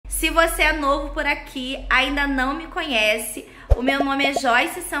Se você é novo por aqui, ainda não me conhece, o meu nome é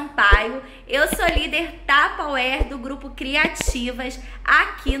Joyce Sampaio, eu sou líder Tupperware do grupo Criativas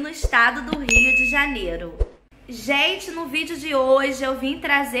aqui no estado do Rio de Janeiro. Gente, no vídeo de hoje eu vim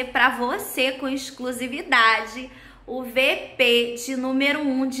trazer para você com exclusividade o VP de número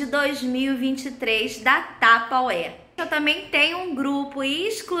 1 de 2023 da Tupperware. Eu também tenho um grupo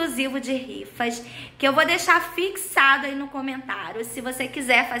exclusivo de rifas que eu vou deixar fixado aí no comentário. Se você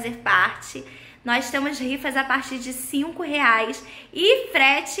quiser fazer parte, nós temos rifas a partir de R$5 e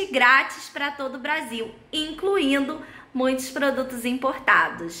frete grátis para todo o Brasil, incluindo muitos produtos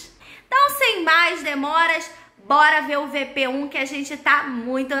importados. Então, sem mais demoras, bora ver o VP1 que a gente tá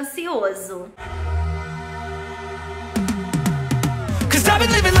muito ansioso.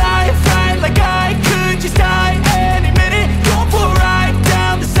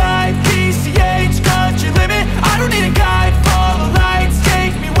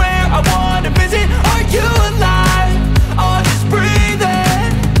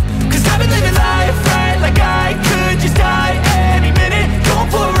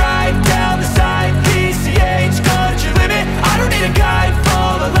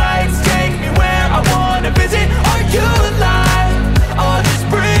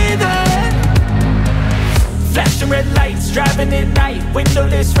 Driving at night,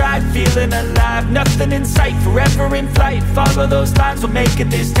 windowless ride, feeling alive. Nothing in sight, forever in flight. Follow those lines, we'll make it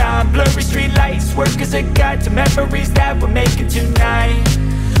this time. Blurry street lights, work as a guide to memories that we're making tonight.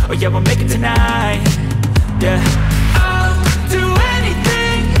 Oh yeah, we'll make it tonight. Yeah. I'll do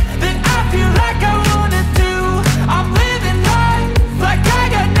anything that I feel like I wanna do. I'm living life like I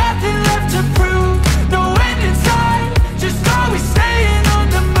got nothing left to prove. No end in sight, just always staying on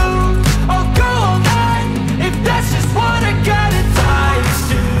the move. I'll go all night if that's just what I got. Life's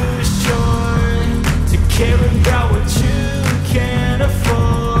too short to care about what you can't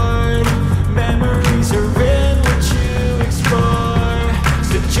afford. Memories are in what you explore,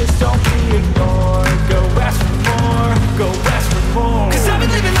 so just don't be ignored. Go ask for more, go ask for more. 'Cause I've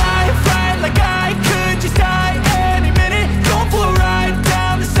been living life right like I could just die any minute. Going for a ride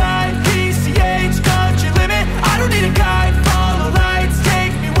down the side, PCH country limit. I don't need a guide, follow lights,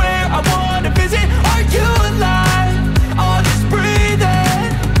 take me where I wanna visit. Are you alive? I'll just breathe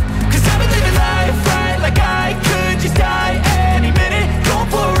in. 'Cause I've been living life right like I could just die any minute. Going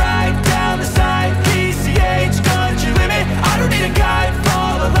for a ride down the side, PCH country limit. I don't need a guide,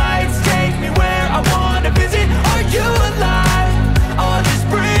 follow lights, take me where I wanna visit. Are you alive? I'll just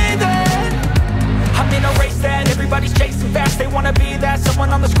breathe in. I'm in a race that everybody's chasing fast. They wanna be that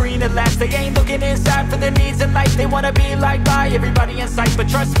someone on the screen at last. They ain't looking inside for their needs in life. They wanna be like by everybody in sight. But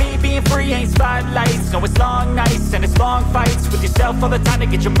trust me, being free ain't spotlights. No, it's long nights and it's long fights with yourself all the time to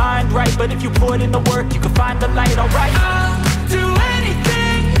get your mind right. But if you put in the work, you can find the light, alright. I'll do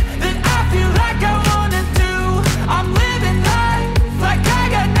anything that I feel like I wanna do. I'm living life like I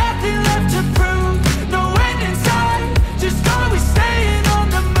got nothing left to prove. No end in sight, just always staying on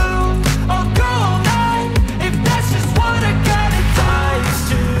the move. I'll go all night if that's just what I got. Life's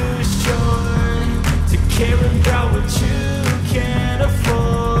too short to care about what you can't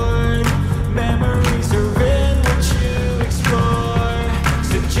afford. Memories are in what you explore,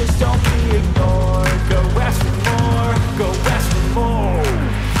 so just don't be ignored. Go ask for more, go ask for more.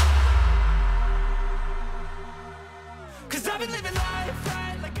 'Cause I've been living life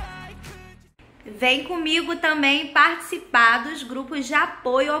right like I could. Vem comigo também participar dos grupos de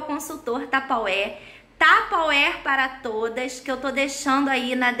apoio ao consultor Tupperware, Tupperware para todas, que eu tô deixando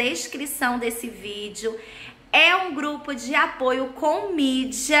aí na descrição desse vídeo. É um grupo de apoio com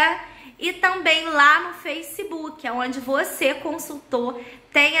mídia e também lá no Facebook, é onde você, consultor,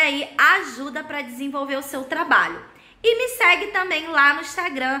 tem aí ajuda para desenvolver o seu trabalho. E me segue também lá no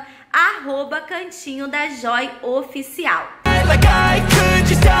Instagram, @Cantinho da Joy Oficial. Like I could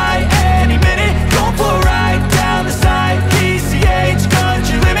just die any minute. Going for a ride down the side, PCH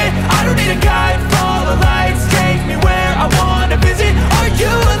country limit. I don't need a guide, follow lights, take me where I wanna visit. Are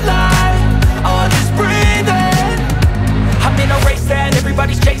you alive? I'll just breathe in. I'm in a race that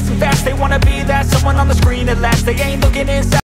everybody's chasing fast. They wanna be that someone on the screen at last. They ain't looking